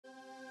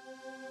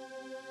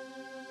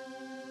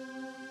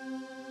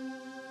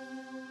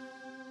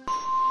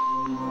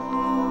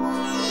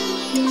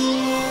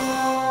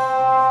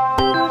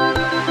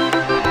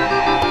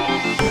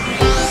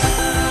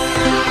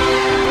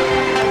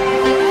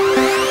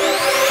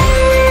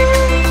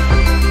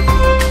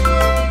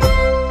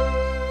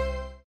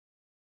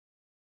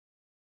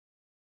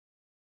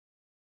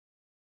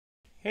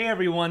Hey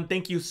everyone,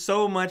 thank you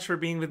so much for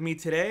being with me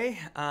today.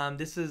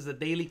 This is the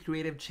Daily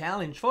Creative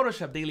Challenge,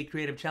 Photoshop Daily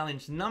Creative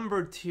Challenge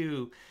number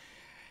 2.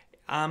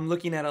 I'm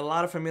looking at a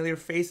lot of familiar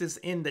faces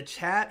in the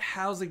chat.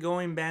 How's it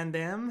going,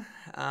 Bandam?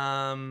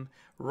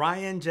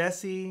 Ryan,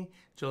 Jesse,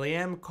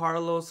 Julianne,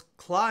 Carlos,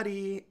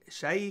 Claudie,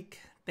 Shaik,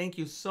 thank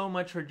you so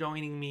much for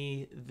joining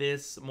me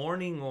this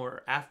morning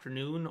or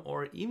afternoon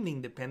or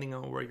evening, depending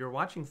on where you're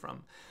watching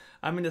from.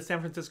 I'm in the San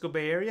Francisco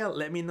Bay Area.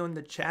 Let me know in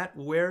the chat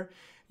where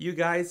you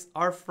guys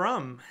are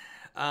from.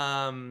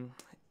 Hi,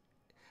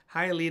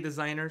 lead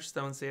designer,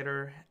 Stone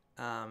Sitter,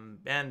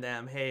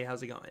 Bandam. Hey,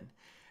 how's it going?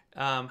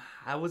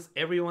 How was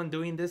everyone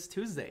doing this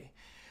Tuesday?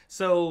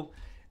 So,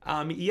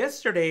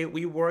 yesterday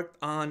we worked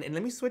on, and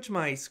let me switch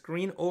my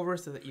screen over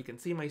so that you can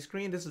see my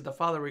screen. This is the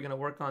file that we're going to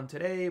work on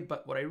today,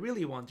 but what I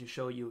really want to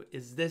show you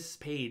is this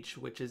page,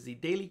 which is the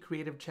Daily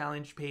Creative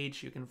Challenge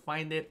page. You can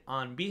find it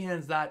on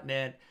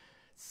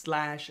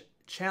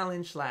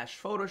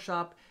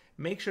behance.net/challenge/Photoshop.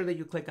 Make sure that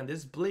you click on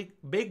this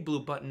big blue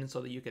button so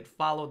that you can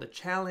follow the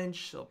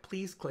challenge. So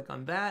please click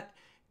on that.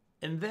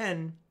 And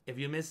then if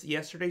you missed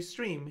yesterday's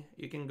stream,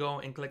 you can go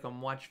and click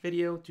on watch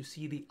video to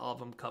see the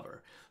album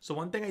cover. So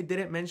one thing I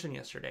didn't mention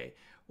yesterday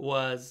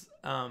was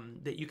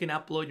that you can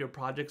upload your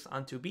projects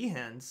onto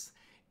Behance.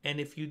 And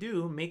if you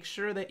do, make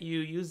sure that you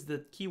use the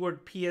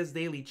keyword PS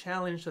Daily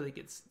Challenge so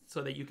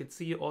that you could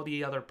see all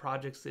the other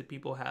projects that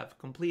people have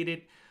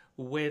completed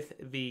with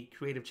the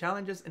creative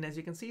challenges. And as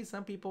you can see,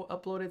 some people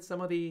uploaded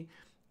some of the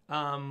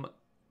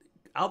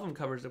album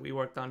covers that we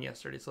worked on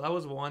yesterday. So that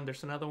was one.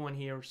 There's another one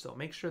here. So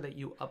make sure that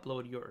you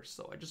upload yours.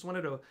 So I just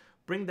wanted to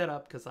bring that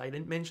up because I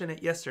didn't mention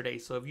it yesterday.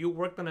 So if you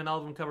worked on an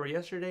album cover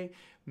yesterday,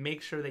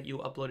 make sure that you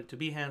upload it to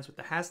Behance with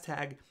the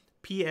hashtag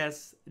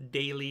PS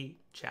Daily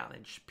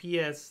Challenge.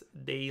 PS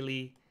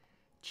Daily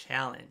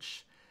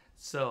Challenge.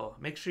 So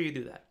make sure you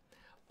do that.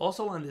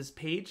 Also on this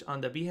page,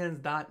 on the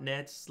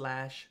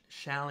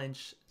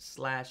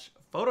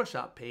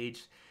behance.net/challenge/Photoshop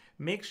page,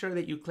 make sure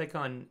that you click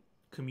on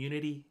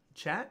community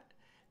chat.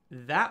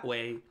 That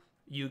way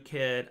you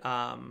could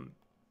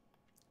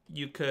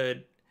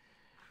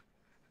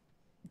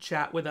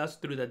chat with us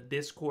through the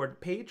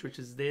Discord page, which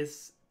is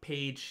this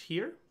page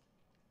here.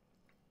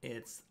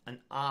 It's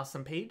an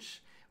awesome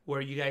page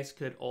where you guys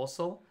could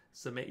also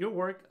submit your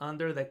work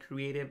under the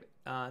creative,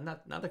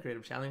 not the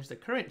creative challenge, the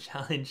current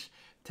challenge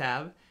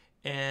tab.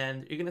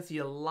 And you're going to see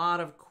a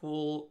lot of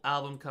cool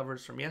album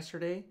covers from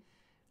yesterday.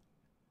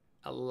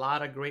 A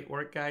lot of great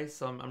work, guys.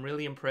 So I'm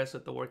really impressed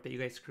with the work that you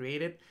guys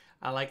created.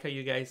 I like how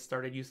you guys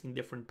started using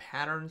different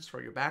patterns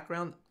for your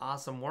background.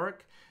 Awesome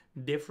work.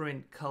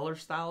 Different color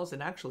styles.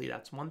 And actually,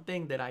 that's one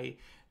thing that I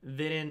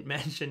didn't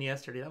mention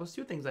yesterday. That was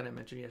two things I didn't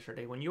mention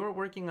yesterday. When you were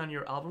working on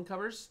your album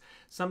covers,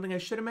 something I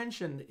should have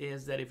mentioned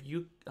is that if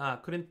you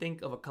couldn't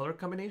think of a color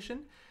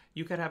combination,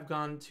 you could have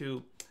gone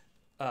to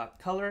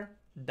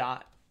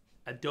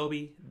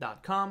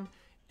color.adobe.com,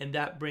 and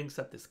that brings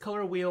up this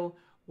color wheel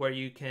where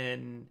you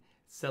can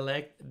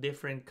select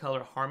different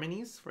color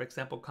harmonies, for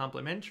example,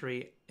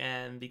 complementary.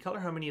 And the color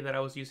harmony that I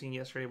was using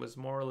yesterday was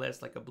more or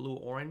less like a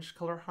blue-orange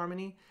color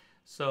harmony.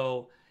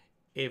 So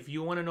if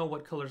you want to know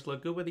what colors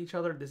look good with each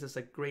other, this is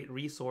a great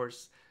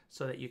resource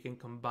so that you can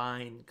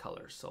combine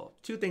colors. So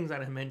two things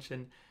that I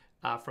mentioned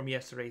from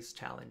yesterday's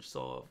challenge.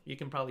 So you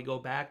can probably go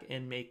back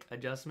and make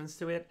adjustments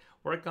to it,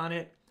 work on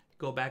it,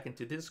 go back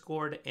into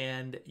Discord,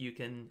 and you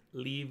can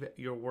leave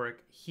your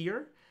work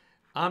here.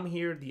 I'm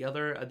here. The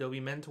other Adobe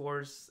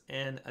mentors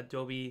and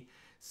Adobe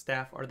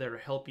staff are there to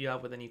help you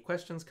out with any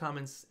questions,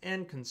 comments,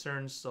 and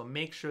concerns. So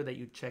make sure that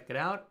you check it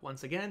out.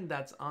 Once again,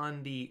 that's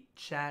on the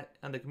chat,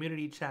 on the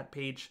community chat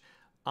page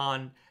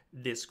on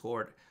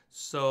Discord.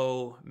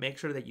 So make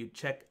sure that you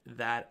check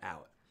that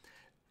out.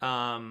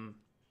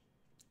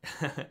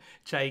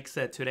 Chaik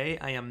said, today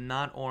I am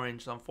not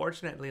orange.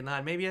 Unfortunately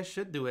not. Maybe I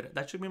should do it.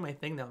 That should be my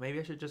thing now. Maybe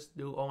I should just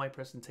do all my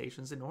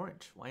presentations in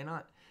orange. Why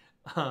not?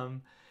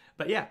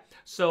 But yeah,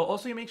 so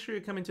also you make sure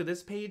you come into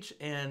this page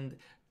and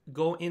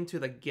go into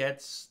the Get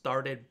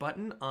Started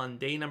button on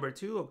day number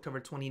 2,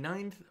 October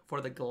 29th,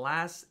 for the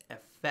glass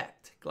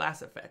effect,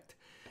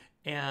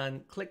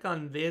 and click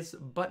on this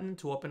button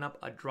to open up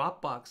a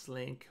Dropbox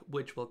link,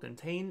 which will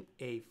contain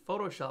a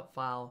Photoshop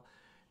file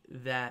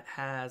that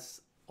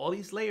has all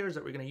these layers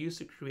that we're going to use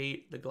to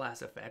create the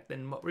glass effect.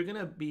 And what we're going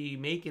to be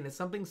making is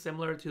something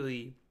similar to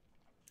the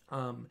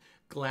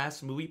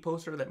Glass movie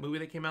poster, that movie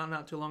that came out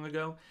not too long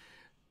ago.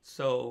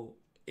 So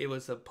it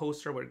was a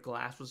poster where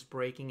glass was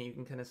breaking and you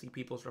can kind of see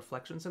people's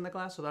reflections in the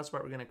glass. So that's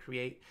what we're going to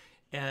create.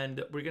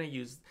 And we're going to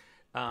use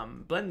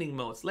blending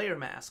modes, layer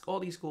mask, all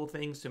these cool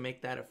things to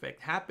make that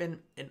effect happen.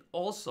 And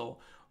also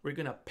we're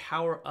going to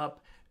power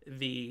up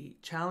the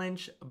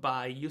challenge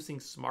by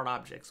using smart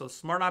objects. So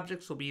smart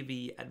objects will be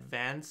the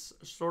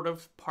advanced sort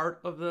of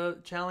part of the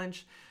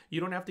challenge.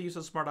 You don't have to use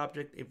a smart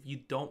object if you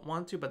don't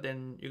want to, but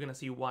then you're going to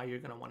see why you're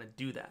going to want to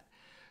do that.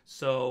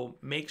 So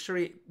make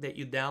sure that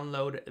you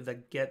download the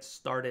Get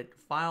Started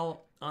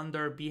file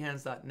under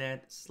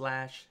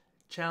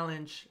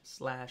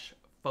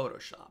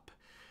behance.net/challenge/Photoshop.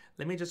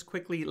 Let me just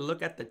quickly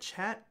look at the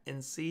chat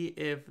and see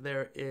if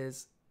there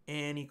is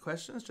any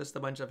questions. Just a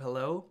bunch of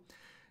hello.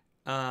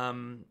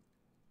 Hello,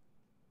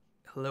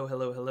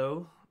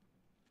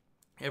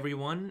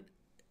 everyone.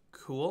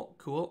 Cool.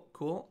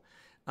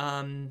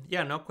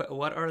 Yeah,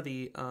 what are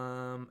the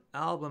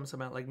albums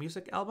about, like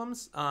music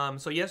albums?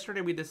 So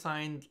yesterday we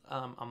designed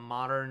a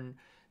modern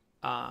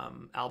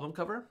album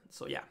cover.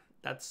 So yeah,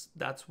 that's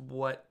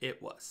what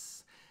it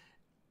was.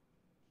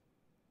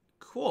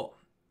 Cool.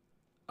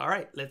 All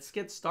right, let's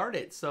get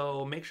started.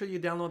 So make sure you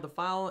download the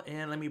file,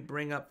 and let me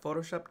bring up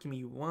Photoshop. Give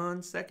me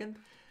 1 second.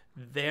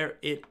 There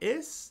it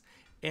is.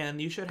 And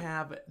you should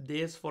have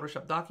this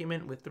Photoshop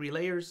document with 3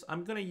 layers.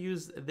 I'm gonna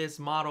use this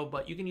model,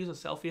 but you can use a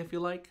selfie if you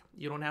like.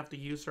 You don't have to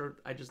use her.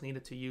 I just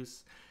needed to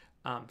use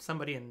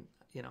somebody, and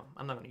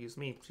I'm not gonna use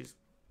me. She's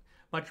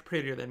much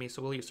prettier than me,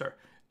 so we'll use her.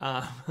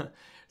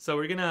 So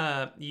we're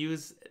gonna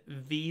use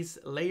these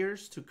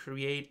layers to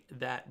create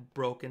that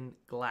broken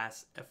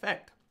glass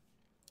effect.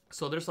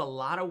 So there's a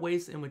lot of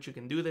ways in which you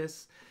can do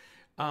this.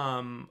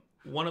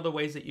 One of the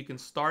ways that you can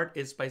start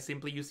is by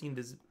simply using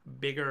this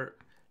bigger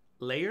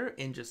layer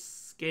and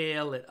just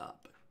scale it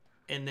up,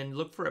 and then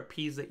look for a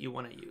piece that you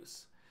want to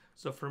use.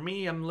 So for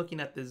me, I'm looking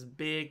at this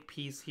big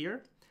piece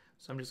here.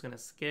 So I'm just going to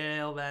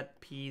scale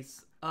that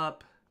piece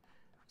up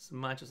as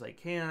much as I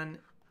can,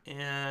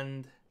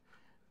 and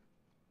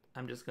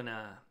I'm just going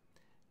to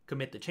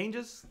commit the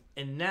changes.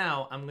 And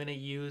now I'm going to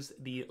use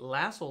the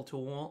lasso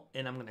tool,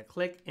 and I'm going to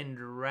click and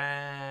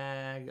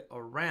drag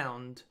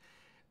around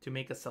to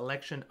make a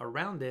selection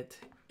around it,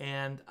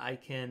 and I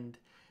can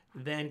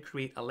then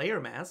create a layer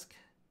mask.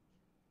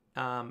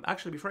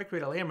 Actually, before I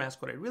create a layer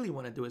mask, what I really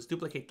want to do is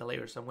duplicate the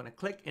layer. So I'm going to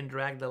click and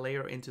drag the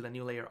layer into the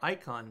new layer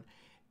icon,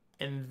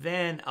 and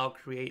then I'll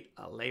create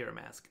a layer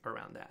mask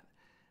around that.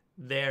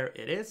 There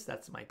it is.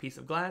 That's my piece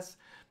of glass.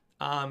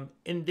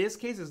 In this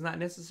case, it's not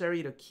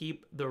necessary to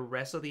keep the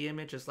rest of the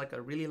image. It's like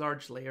a really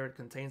large layer. It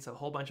contains a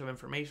whole bunch of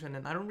information,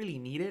 and I don't really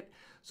need it.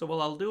 So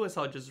what I'll do is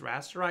I'll just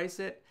rasterize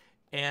it,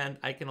 and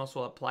I can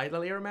also apply the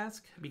layer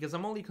mask because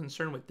I'm only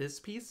concerned with this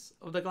piece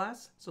of the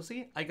glass. So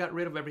see, I got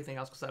rid of everything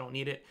else because I don't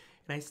need it.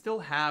 And I still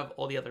have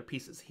all the other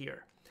pieces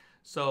here.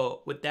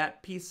 So with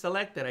that piece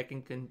selected, I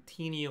can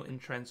continue and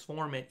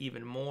transform it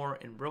even more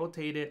and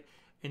rotate it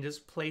and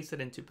just place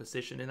it into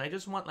position. And I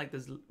just want like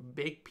this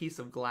big piece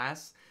of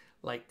glass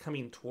like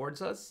coming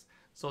towards us.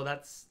 So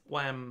that's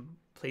why I'm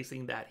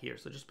placing that here.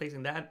 So just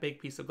placing that big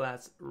piece of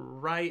glass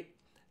right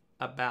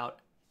about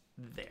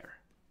there.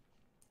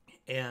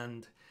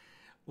 And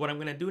what I'm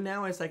gonna do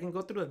now is I can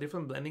go through the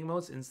different blending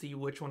modes and see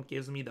which one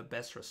gives me the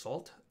best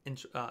result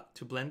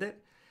to blend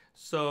it.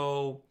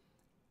 So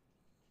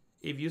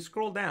if you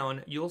scroll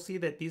down, you'll see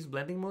that these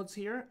blending modes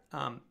here,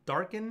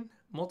 darken,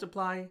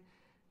 multiply,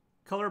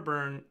 color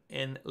burn,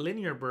 and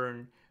linear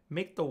burn,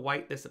 make the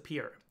white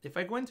disappear. If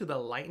I go into the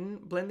lighten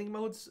blending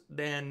modes,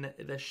 then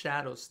the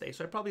shadows stay.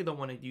 So I probably don't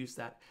want to use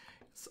that.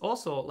 It's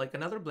also like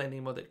another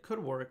blending mode that could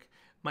work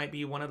might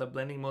be one of the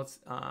blending modes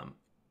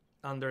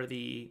under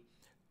the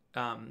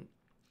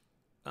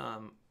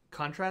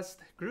contrast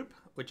group,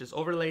 which is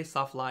overlay,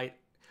 soft light,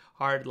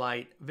 hard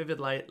light, vivid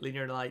light,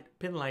 linear light,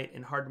 pin light,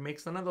 and hard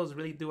mix. None of those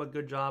really do a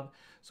good job.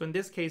 So in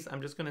this case,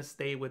 I'm just going to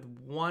stay with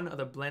one of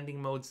the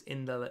blending modes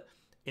in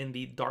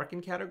the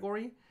darken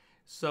category.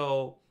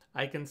 So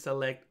I can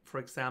select, for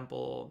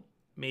example,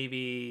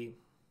 maybe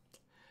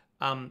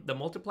the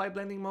multiply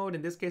blending mode.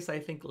 In this case, I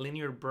think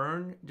linear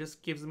burn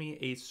just gives me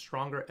a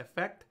stronger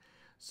effect.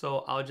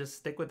 So I'll just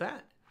stick with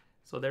that.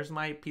 So there's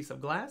my piece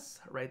of glass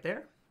right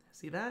there.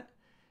 See that?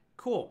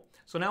 Cool.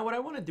 So now what I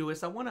want to do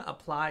is I want to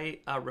apply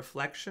a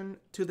reflection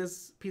to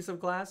this piece of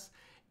glass.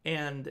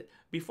 And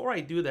before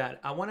I do that,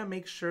 I want to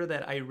make sure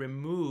that I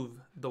remove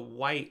the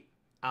white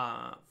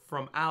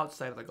from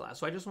outside of the glass.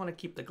 So I just want to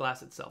keep the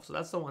glass itself. So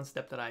that's the one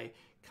step that I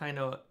kind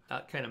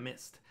of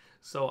missed.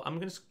 So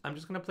I'm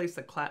just gonna place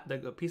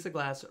the piece of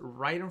glass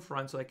right in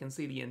front so I can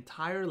see the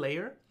entire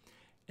layer.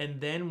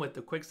 And then with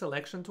the quick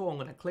selection tool, I'm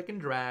going to click and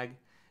drag,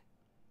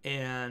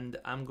 and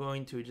I'm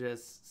going to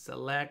just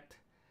select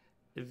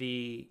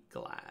the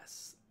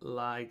glass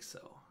like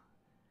so.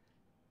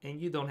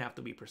 And you don't have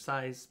to be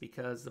precise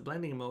because the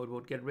blending mode will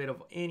get rid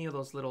of any of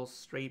those little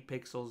stray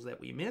pixels that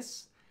we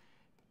miss.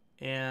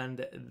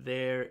 And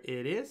there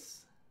it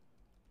is.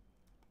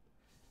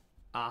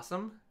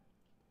 Awesome.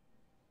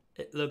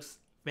 It looks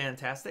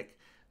fantastic.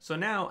 So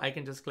now I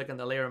can just click on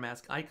the layer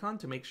mask icon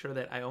to make sure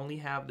that I only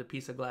have the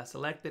piece of glass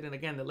selected. And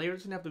again, the layer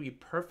doesn't have to be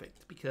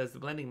perfect because the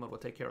blending mode will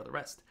take care of the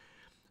rest.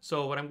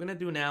 So what I'm going to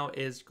do now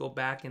is go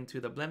back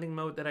into the blending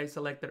mode that I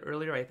selected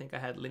earlier. I think I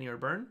had linear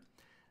burn.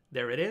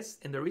 There it is.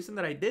 And the reason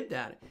that I did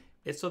that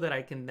is so that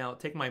I can now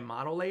take my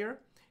model layer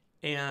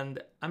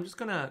and I'm just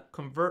going to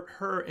convert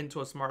her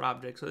into a smart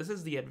object. So this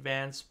is the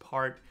advanced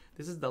part.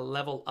 This is the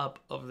level up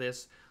of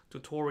this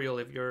tutorial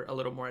if you're a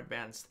little more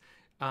advanced.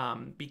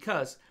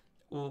 Because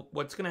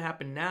what's going to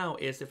happen now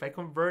is if I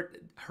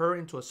convert her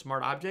into a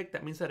smart object,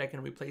 that means that I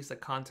can replace the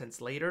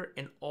contents later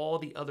and all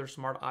the other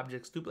smart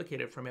objects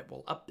duplicated from it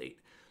will update.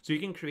 So you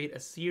can create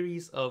a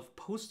series of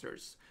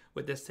posters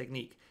with this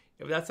technique.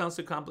 If that sounds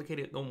too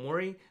complicated, don't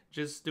worry.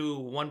 Just do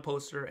one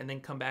poster and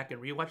then come back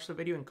and rewatch the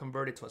video and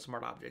convert it to a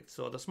smart object.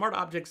 So the smart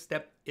object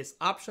step is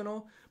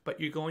optional, but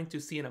you're going to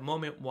see in a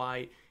moment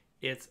why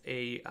it's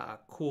a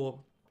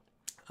cool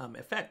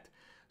effect.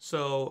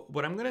 So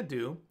what I'm gonna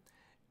do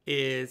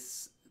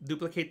is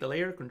duplicate the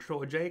layer,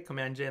 Control J,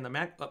 Command J on the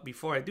Mac. But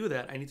before I do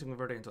that, I need to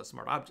convert it into a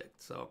smart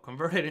object. So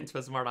convert it into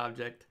a smart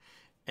object,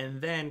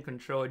 and then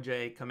Control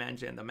J, Command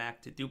J on the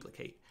Mac to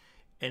duplicate.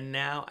 And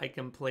now I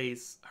can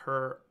place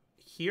her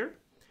here,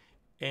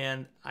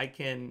 and I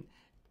can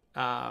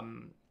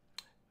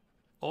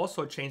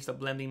also change the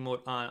blending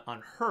mode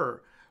on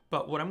her.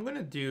 But what I'm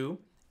gonna do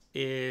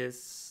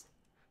is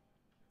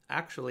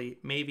actually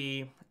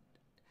maybe,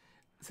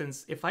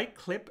 since if I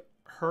clip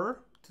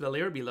her to the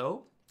layer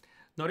below,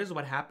 notice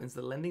what happens.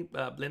 The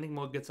blending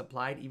mode gets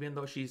applied even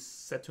though she's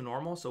set to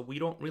normal, so we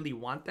don't really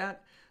want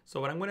that. So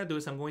what I'm gonna do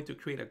is I'm going to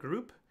create a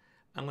group.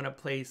 I'm gonna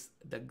place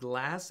the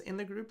glass in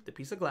the group, the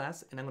piece of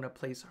glass, and I'm gonna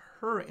place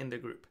her in the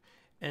group.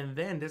 And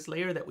then this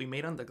layer that we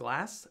made on the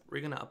glass,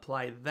 we're gonna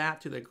apply that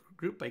to the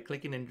group by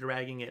clicking and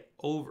dragging it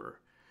over.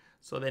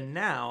 So then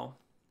now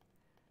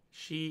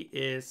she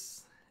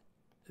is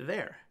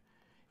there.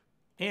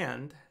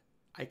 And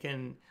I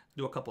can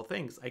do a couple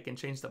things. I can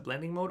change the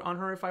blending mode on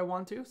her if I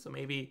want to. So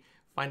maybe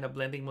find a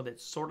blending mode that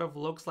sort of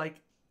looks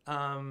like,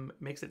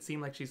 makes it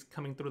seem like she's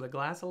coming through the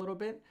glass a little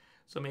bit.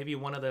 So maybe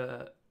one of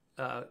the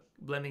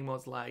blending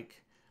modes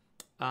like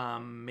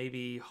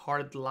maybe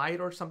hard light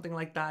or something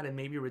like that, and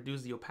maybe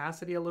reduce the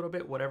opacity a little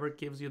bit, whatever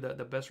gives you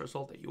the best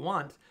result that you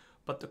want.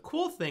 But the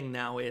cool thing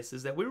now is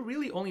that we're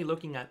really only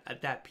looking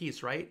at that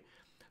piece, right?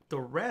 The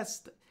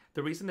rest,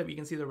 the reason that we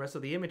can see the rest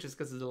of the image is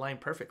because it's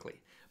aligned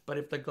perfectly. But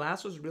if the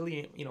glass was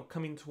really,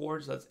 coming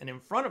towards us and in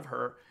front of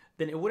her,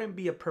 then it wouldn't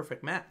be a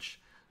perfect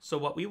match. So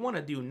what we want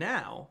to do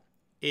now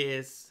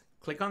is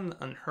click on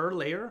her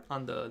layer,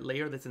 on the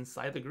layer that's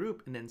inside the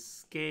group, and then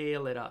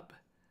scale it up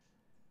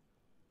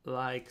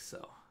like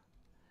so.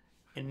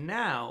 And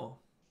now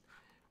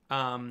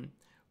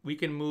we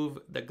can move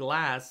the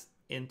glass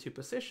into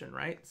position,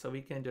 right? So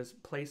we can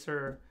just place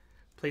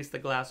the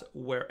glass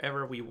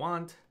wherever we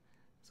want.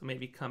 So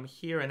maybe come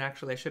here, and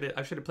actually I should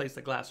have placed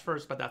the glass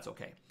first, but that's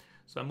okay.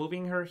 So I'm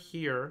moving her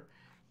here,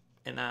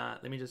 and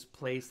let me just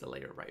place the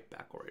layer right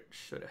back where it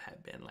should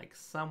have been, like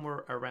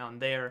somewhere around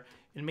there.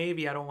 And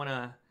maybe I don't want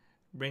to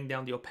bring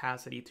down the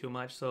opacity too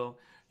much, so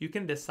you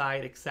can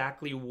decide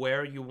exactly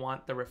where you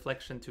want the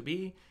reflection to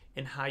be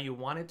and how you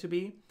want it to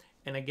be.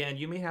 And again,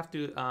 you may have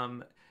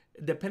to,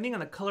 depending on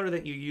the color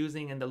that you're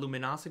using and the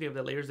luminosity of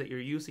the layers that you're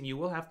using, you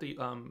will have to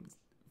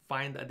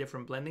find a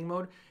different blending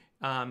mode.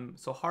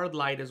 So hard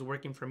light is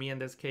working for me in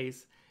this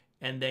case,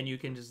 and then you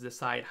can just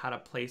decide how to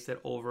place it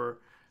over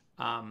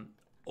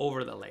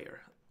the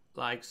layer,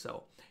 like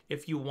so.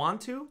 If you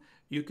want to,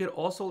 you could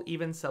also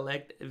even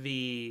select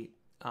the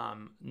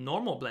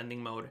normal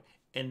blending mode,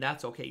 and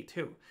that's okay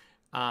too.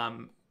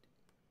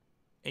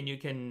 And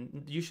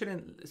you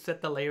shouldn't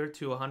set the layer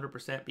to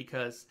 100%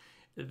 because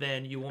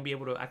then you won't be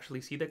able to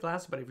actually see the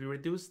glass. But if you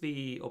reduce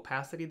the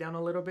opacity down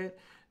a little bit,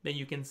 then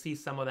you can see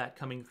some of that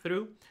coming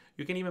through.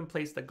 You can even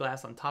place the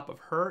glass on top of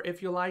her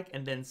if you like,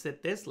 and then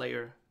set this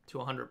layer to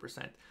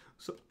 100%.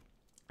 So,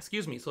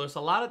 excuse me. So there's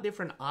a lot of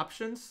different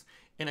options,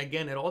 and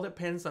again, it all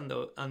depends on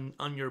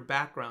on your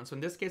background. So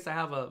in this case, I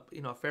have a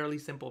fairly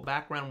simple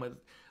background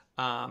with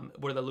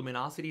where the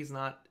luminosity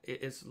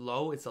is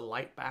low. It's a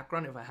light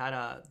background. If I had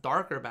a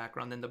darker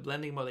background, then the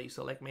blending mode that you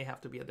select may have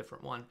to be a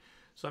different one.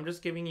 So I'm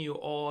just giving you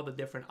all the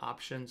different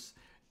options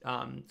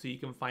so you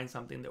can find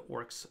something that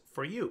works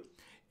for you.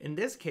 In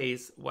this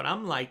case, what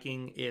I'm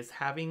liking is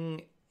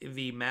having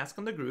the mask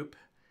on the group,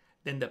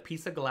 then the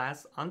piece of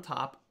glass on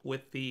top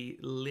with the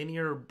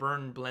linear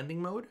burn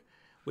blending mode,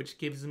 which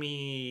gives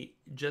me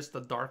just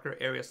the darker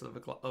areas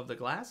of the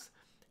glass,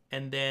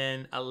 and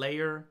then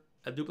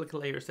a duplicate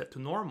layer set to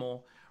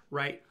normal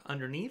right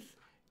underneath.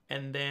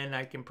 And then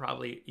I can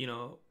probably,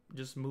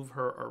 just move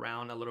her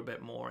around a little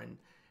bit more and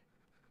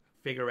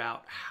figure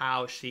out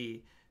how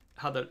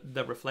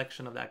the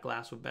reflection of that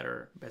glass would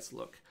best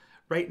look.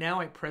 Right now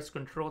I press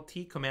Control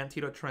T, Command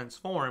T to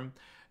transform,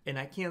 and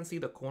I can't see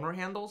the corner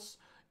handles.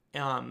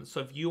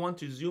 So if you want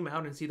to zoom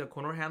out and see the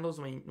corner handles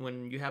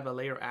when you have a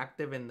layer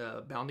active and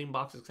the bounding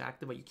box is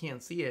active but you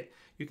can't see it,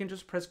 you can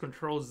just press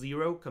Control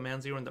 0,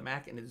 Command 0 on the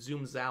Mac, and it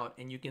zooms out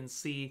and you can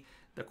see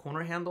the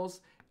corner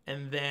handles.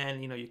 And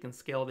then you can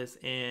scale this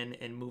in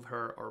and move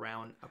her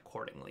around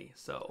accordingly.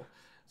 So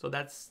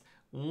that's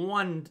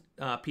one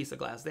piece of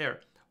glass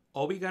there.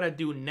 All we gotta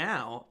do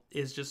now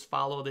is just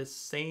follow this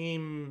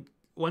same.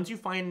 Once you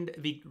find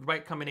the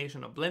right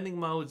combination of blending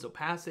modes,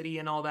 opacity,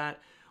 and all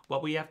that,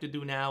 what we have to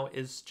do now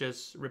is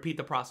just repeat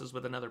the process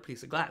with another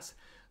piece of glass.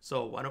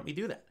 So why don't we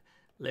do that?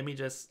 Let me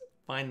just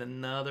find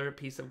another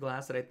piece of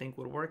glass that I think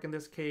would work in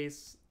this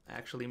case. I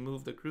actually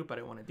moved the group. I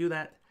don't want to do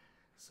that.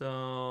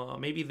 So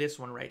maybe this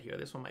one right here.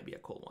 This one might be a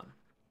cool one.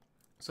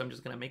 So I'm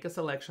just going to make a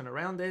selection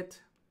around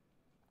it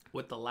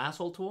with the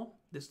lasso tool.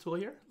 This tool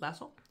here,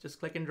 lasso. Just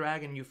click and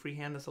drag and you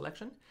freehand the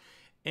selection.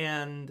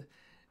 And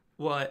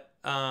what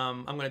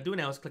I'm going to do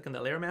now is click on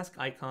the layer mask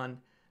icon.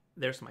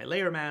 There's my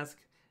layer mask.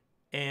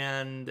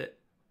 And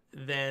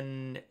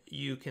then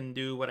you can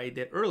do what I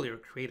did earlier,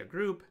 create a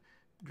group,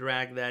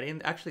 drag that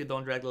in. Actually,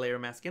 don't drag the layer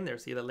mask in there.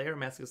 See, the layer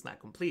mask is not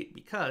complete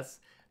because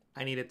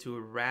I needed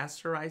to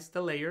rasterize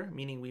the layer,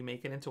 meaning we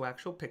make it into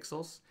actual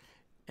pixels.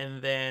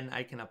 And then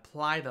I can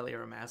apply the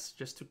layer mask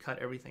just to cut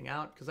everything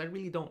out because I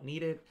really don't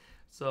need it.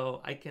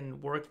 So I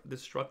can work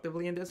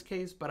destructively in this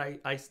case, but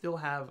I still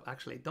have,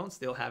 actually don't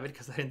still have it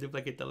because I didn't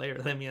duplicate the layer.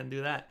 Let me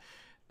undo that.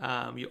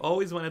 You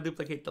always want to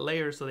duplicate the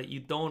layer so that you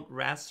don't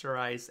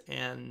rasterize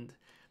and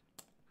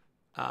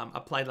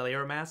apply the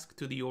layer mask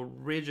to the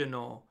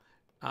original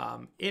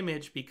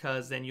image,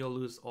 because then you'll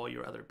lose all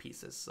your other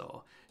pieces.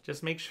 So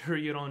just make sure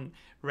you don't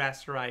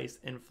rasterize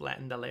and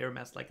flatten the layer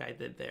mask like I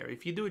did there.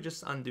 If you do,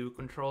 just undo,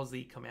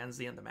 Control-Z,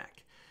 Command-Z on the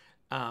Mac.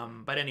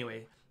 But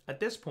anyway,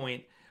 at this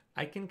point,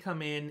 I can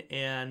come in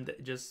and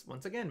just,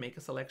 once again, make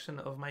a selection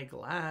of my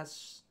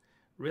glass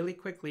really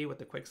quickly with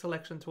the quick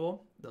selection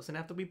tool. Doesn't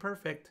have to be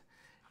perfect.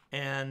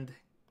 And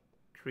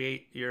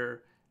create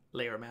your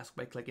layer mask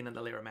by clicking on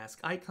the layer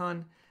mask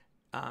icon.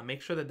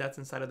 Make sure that that's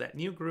inside of that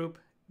new group.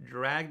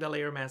 Drag the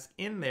layer mask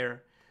in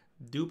there.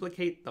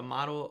 Duplicate the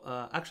model.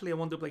 Actually, I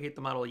won't duplicate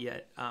the model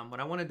yet. What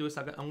I want to do is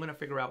I'm going to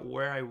figure out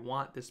where I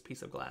want this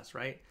piece of glass,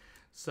 right?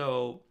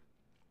 So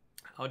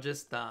I'll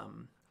just,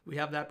 we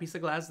have that piece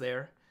of glass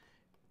there.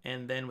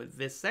 And then with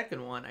this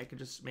second one, I could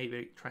just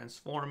maybe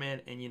transform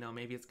it. And, you know,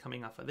 maybe it's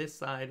coming off of this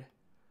side.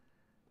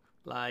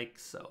 Like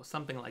so,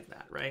 something like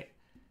that, right?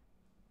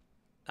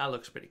 That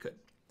looks pretty good.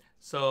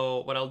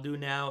 So what I'll do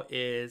now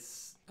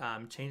is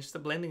change the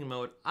blending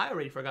mode. I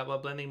already forgot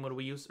what blending mode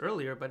we used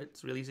earlier, but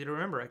it's really easy to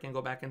remember. I can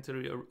go back into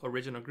the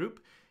original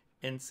group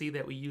and see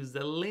that we use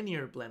the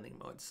linear blending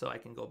mode. So I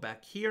can go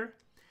back here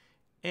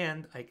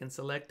and I can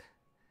select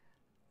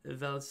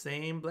the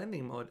same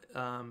blending mode,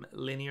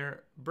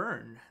 linear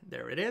burn.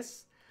 There it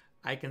is.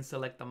 I can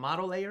select the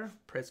model layer,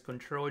 press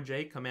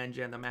Ctrl-J,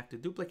 Command-J on the Mac to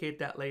duplicate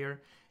that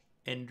layer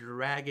and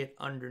drag it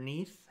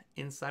underneath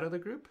inside of the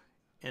group.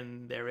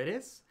 And there it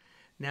is.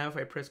 Now if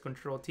I press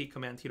Ctrl-T,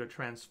 Command-T to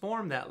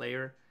transform that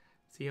layer,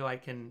 see how I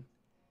can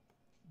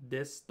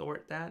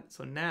distort that?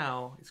 So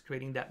now it's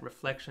creating that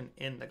reflection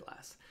in the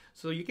glass.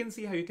 So you can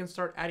see how you can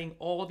start adding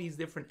all these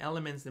different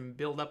elements and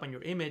build up on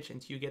your image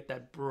until you get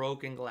that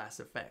broken glass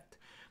effect.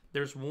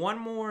 There's one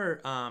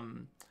more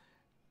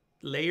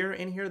layer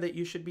in here that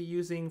you should be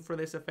using for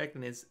this effect,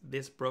 and it's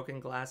this broken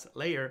glass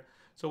layer.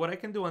 So what I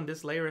can do on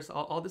this layer is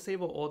I'll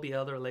disable all the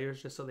other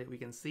layers just so that we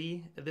can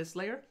see this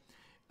layer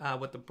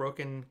with the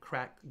broken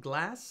cracked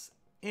glass,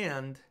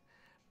 and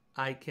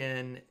I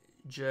can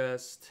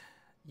just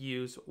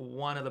use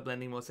one of the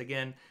blending modes.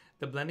 Again,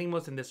 the blending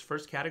modes in this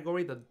first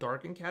category, the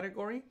darken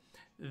category,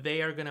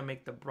 they are going to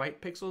make the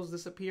bright pixels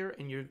disappear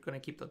and you're going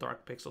to keep the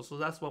dark pixels. So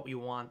that's what we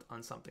want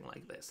on something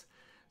like this.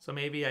 So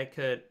maybe I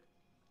could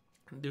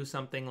do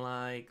something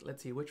like,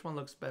 let's see, which one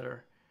looks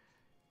better?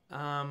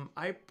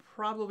 I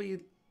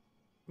probably,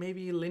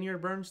 maybe linear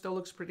burn still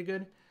looks pretty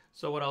good.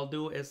 So what I'll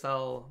do is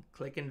I'll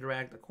click and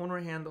drag the corner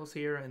handles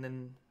here and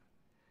then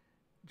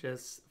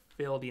just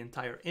fill the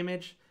entire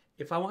image.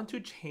 If I want to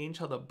change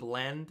how the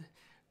blend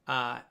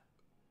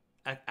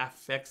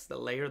affects the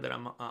layer that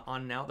I'm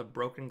on now, the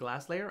broken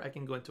glass layer, I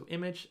can go into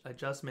Image,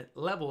 Adjustment,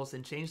 Levels,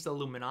 and change the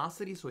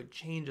luminosity so it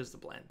changes the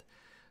blend.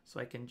 So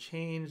I can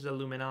change the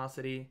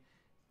luminosity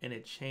and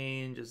it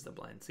changes the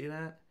blend. See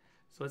that?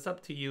 So it's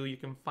up to you. You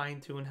can fine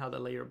tune how the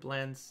layer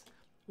blends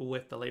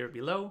with the layer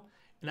below.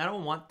 And I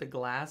don't want the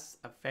glass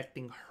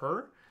affecting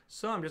her.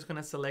 So I'm just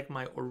gonna select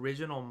my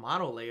original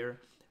model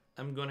layer.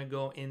 I'm gonna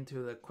go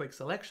into the quick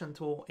selection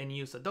tool and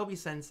use Adobe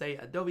Sensei,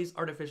 Adobe's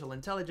artificial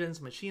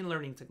intelligence, machine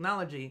learning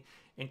technology,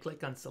 and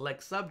click on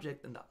select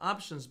subject in the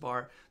options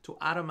bar to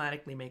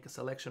automatically make a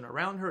selection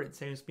around her. It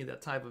saves me the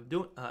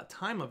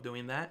time of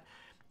doing that.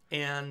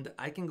 And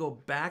I can go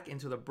back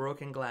into the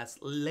broken glass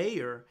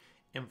layer,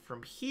 and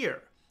from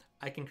here,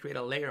 I can create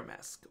a layer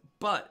mask.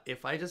 But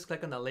if I just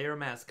click on the layer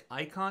mask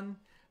icon,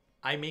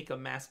 I make a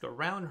mask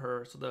around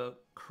her so the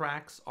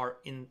cracks are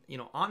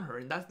on her,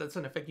 and that's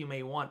an effect you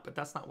may want, but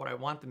that's not what I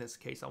want in this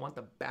case. I want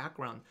the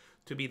background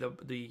to be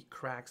the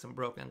cracks and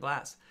broken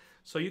glass.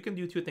 So you can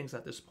do two things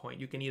at this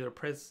point. You can either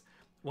press,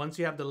 once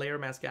you have the layer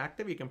mask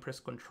active, you can press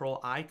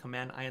Control-I,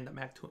 Command-I on the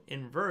Mac to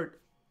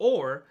invert,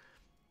 or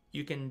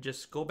you can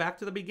just go back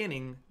to the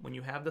beginning when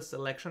you have the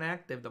selection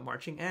active, the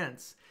marching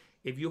ants.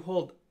 If you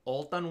hold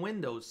Alt on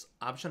Windows,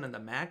 Option on the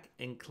Mac,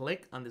 and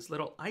click on this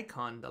little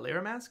icon, the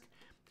layer mask,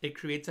 it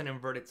creates an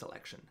inverted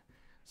selection.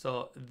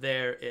 So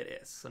there it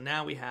is. So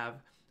now we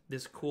have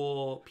this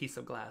cool piece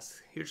of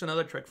glass. Here's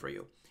another trick for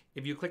you.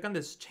 If you click on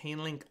this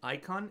chain link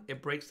icon,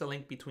 it breaks the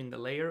link between the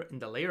layer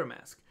and the layer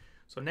mask.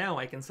 So now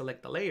I can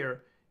select the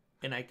layer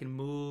and I can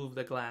move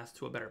the glass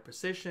to a better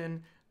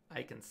position.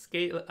 I can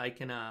scale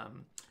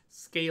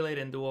it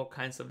and do all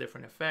kinds of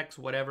different effects,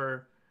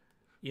 whatever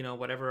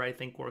I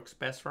think works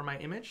best for my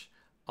image.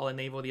 I'll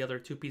enable the other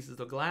two pieces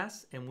of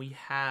glass and we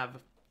have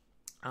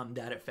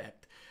that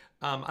effect.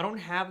 I don't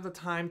have the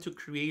time to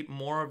create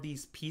more of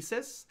these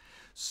pieces.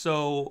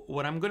 So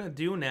what I'm gonna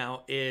do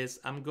now is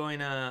I'm just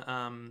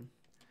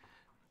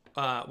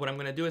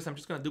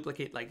gonna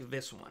duplicate like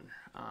this one,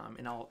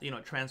 and I'll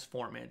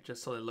transform it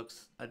just so it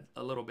looks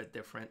a little bit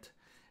different,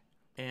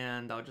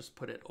 and I'll just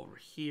put it over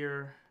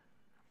here.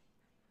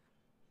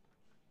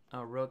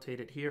 I'll rotate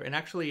it here, and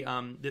actually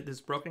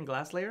this broken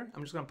glass layer,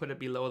 I'm just gonna put it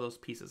below those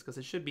pieces because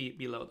it should be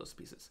below those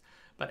pieces.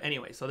 But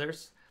anyway, so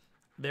there's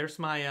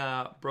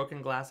my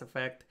broken glass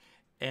effect,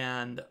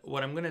 and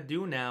what I'm gonna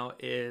do now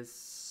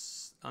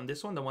is on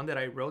this one, the one that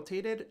I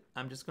rotated,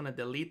 I'm just gonna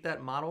delete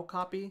that model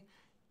copy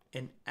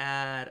and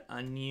add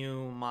a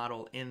new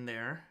model in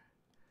there,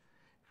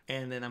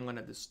 and then I'm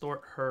gonna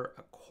distort her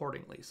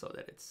accordingly so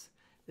that it's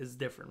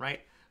different,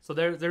 right? So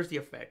there's the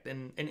effect.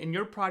 And in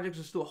your project,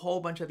 just do a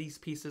whole bunch of these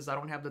pieces. I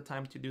don't have the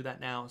time to do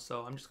that now,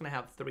 so I'm just gonna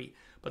have 3.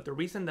 But the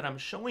reason that I'm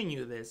showing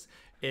you this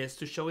is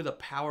to show you the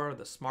power of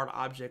the smart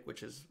object,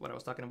 which is what I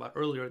was talking about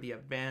earlier, the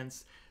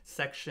advanced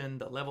section,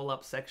 the level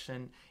up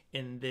section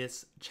in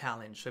this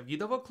challenge. So if you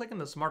double click on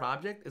the smart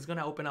object, it's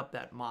gonna open up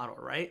that model,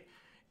 right?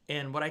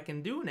 And what I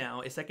can do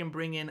now is I can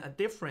bring in a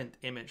different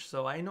image.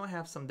 So I know I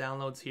have some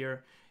downloads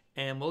here,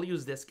 and we'll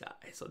use this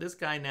guy. So this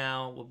guy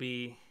now will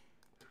be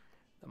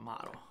the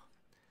model.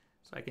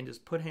 So I can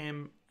just put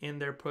him in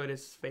there, put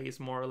his face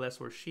more or less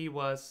where she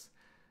was,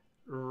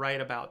 right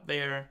about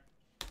there.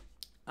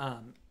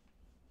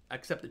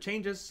 Accept the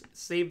changes,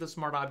 save the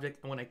smart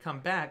object, and when I come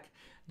back,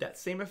 that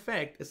same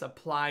effect is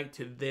applied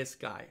to this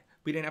guy.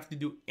 We didn't have to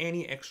do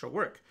any extra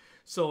work.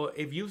 So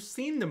if you've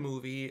seen the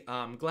movie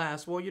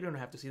Glass, well, you don't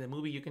have to see the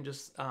movie. You can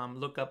just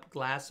look up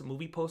Glass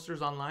movie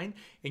posters online,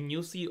 and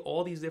you'll see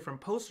all these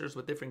different posters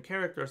with different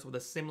characters with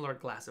a similar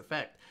glass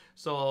effect.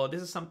 So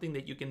this is something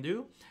that you can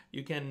do.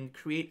 You can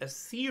create a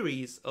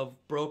series of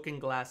broken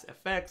glass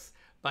effects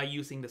by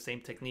using the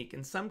same technique.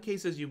 In some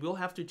cases, you will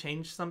have to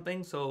change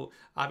something. So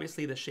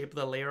obviously the shape of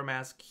the layer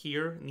mask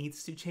here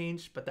needs to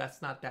change, but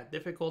that's not that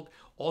difficult.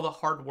 All the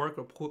hard work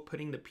of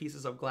putting the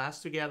pieces of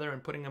glass together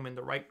and putting them in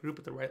the right group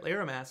with the right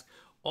layer mask,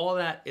 all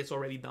that is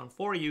already done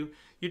for you.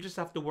 You just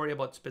have to worry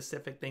about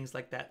specific things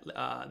like that,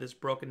 this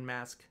broken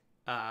glass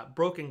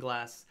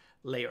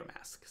layer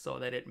mask, so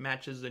that it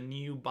matches the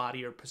new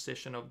body or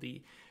position of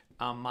the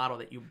model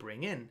that you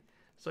bring in.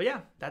 So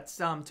yeah, that's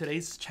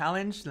today's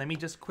challenge. Let me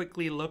just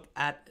quickly look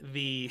at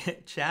the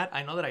chat.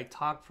 I know that I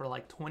talked for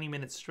like 20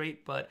 minutes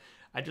straight, but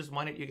I just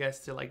wanted you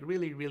guys to like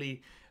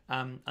really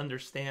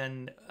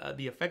understand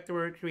the effect that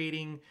we're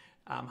creating,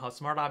 how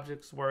smart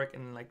objects work,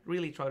 and like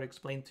really try to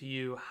explain to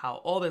you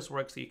how all this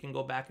works so you can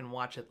go back and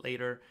watch it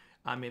later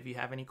if you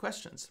have any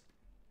questions.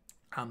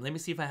 Let me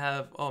see if I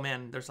have, oh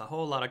man, there's a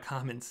whole lot of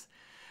comments.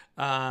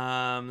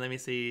 Let me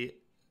see.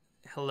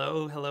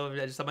 Hello,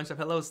 just a bunch of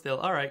hellos still.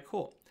 All right,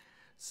 cool.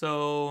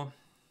 So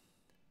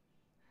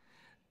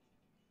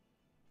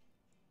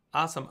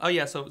awesome. Oh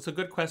yeah, so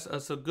good question.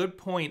 So good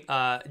point,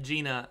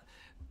 Gina.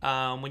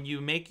 When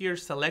you make your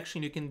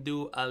selection, you can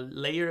do a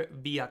layer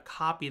via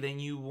copy, then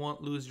you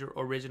won't lose your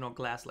original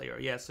glass layer.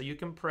 Yeah, so you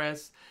can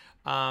press,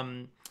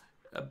 I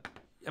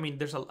mean,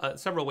 there's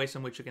several ways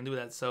in which you can do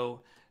that.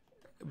 So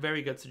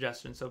very good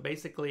suggestion. So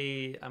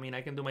basically, I mean,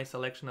 I can do my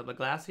selection of the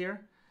glass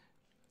here,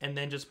 and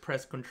then just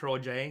press Control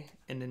J,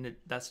 and then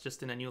that's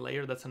just in a new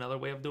layer. That's another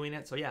way of doing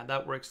it. So yeah,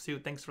 that works too.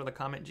 Thanks for the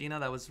comment, Gina.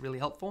 That was really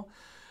helpful.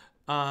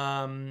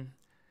 Thank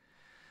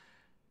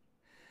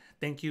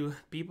you,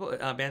 people.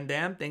 Van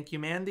Dam, thank you,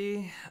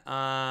 Mandy.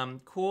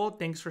 Cool.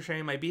 Thanks for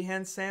sharing my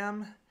Behance,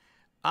 Sam.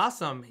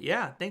 Awesome.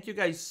 Yeah, thank you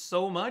guys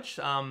so much.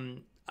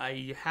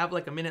 I have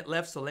like a minute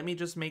left, so let me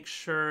just make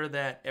sure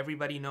that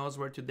everybody knows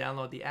where to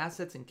download the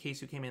assets in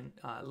case you came in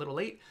a little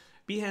late.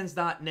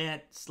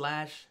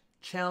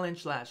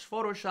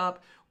 Behance.net/challenge/Photoshop.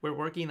 We're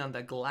working on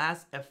the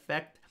glass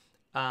effect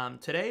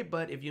today,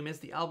 but if you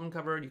missed the album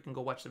cover, you can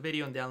go watch the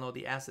video and download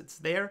the assets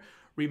there.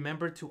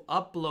 Remember to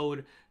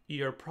upload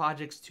your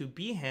projects to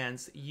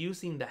Behance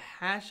using the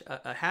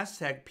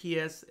hashtag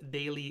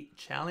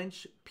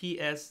PSDailyChallenge,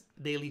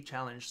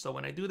 PSDailyChallenge. So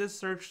when I do this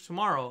search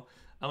tomorrow,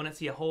 I want to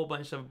see a whole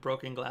bunch of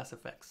broken glass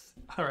effects.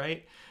 All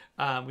right.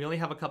 We only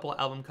have a couple of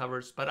album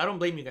covers, but I don't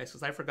blame you guys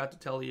because I forgot to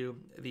tell you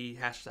the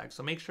hashtag.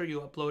 So make sure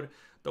you upload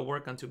the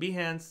work onto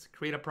Behance,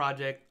 create a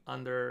project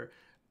under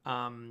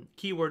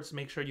keywords.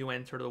 Make sure you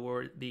enter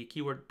the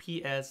keyword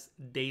PS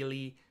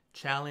Daily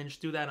Challenge.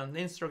 Do that on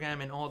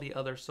Instagram and all the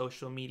other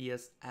social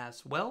medias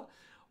as well.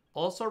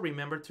 Also,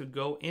 remember to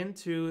go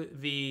into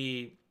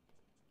the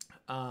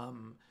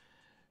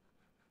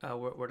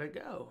where'd it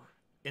go?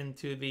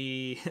 Into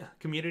the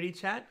community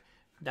chat.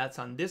 That's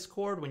on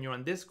Discord. When you're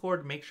on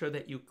Discord, make sure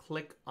that you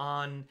click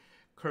on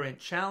current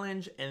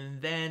challenge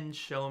and then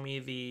show me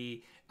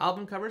the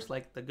album covers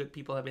like the good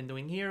people have been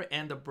doing here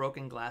and the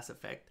broken glass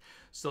effect.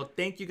 So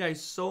thank you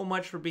guys so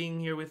much for being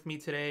here with me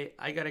today.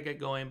 I gotta get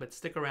going, but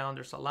stick around.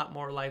 There's a lot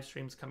more live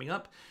streams coming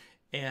up,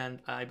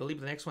 and I believe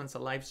the next one's a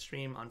live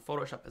stream on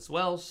Photoshop as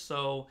well.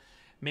 So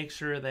make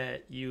sure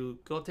that you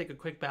go take a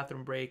quick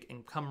bathroom break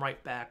and come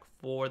right back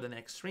for the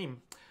next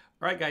stream.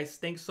 All right, guys,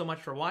 thanks so much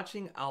for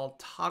watching. I'll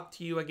talk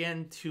to you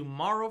again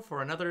tomorrow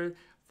for another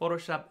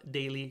Photoshop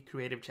Daily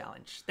Creative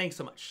Challenge. Thanks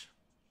so much.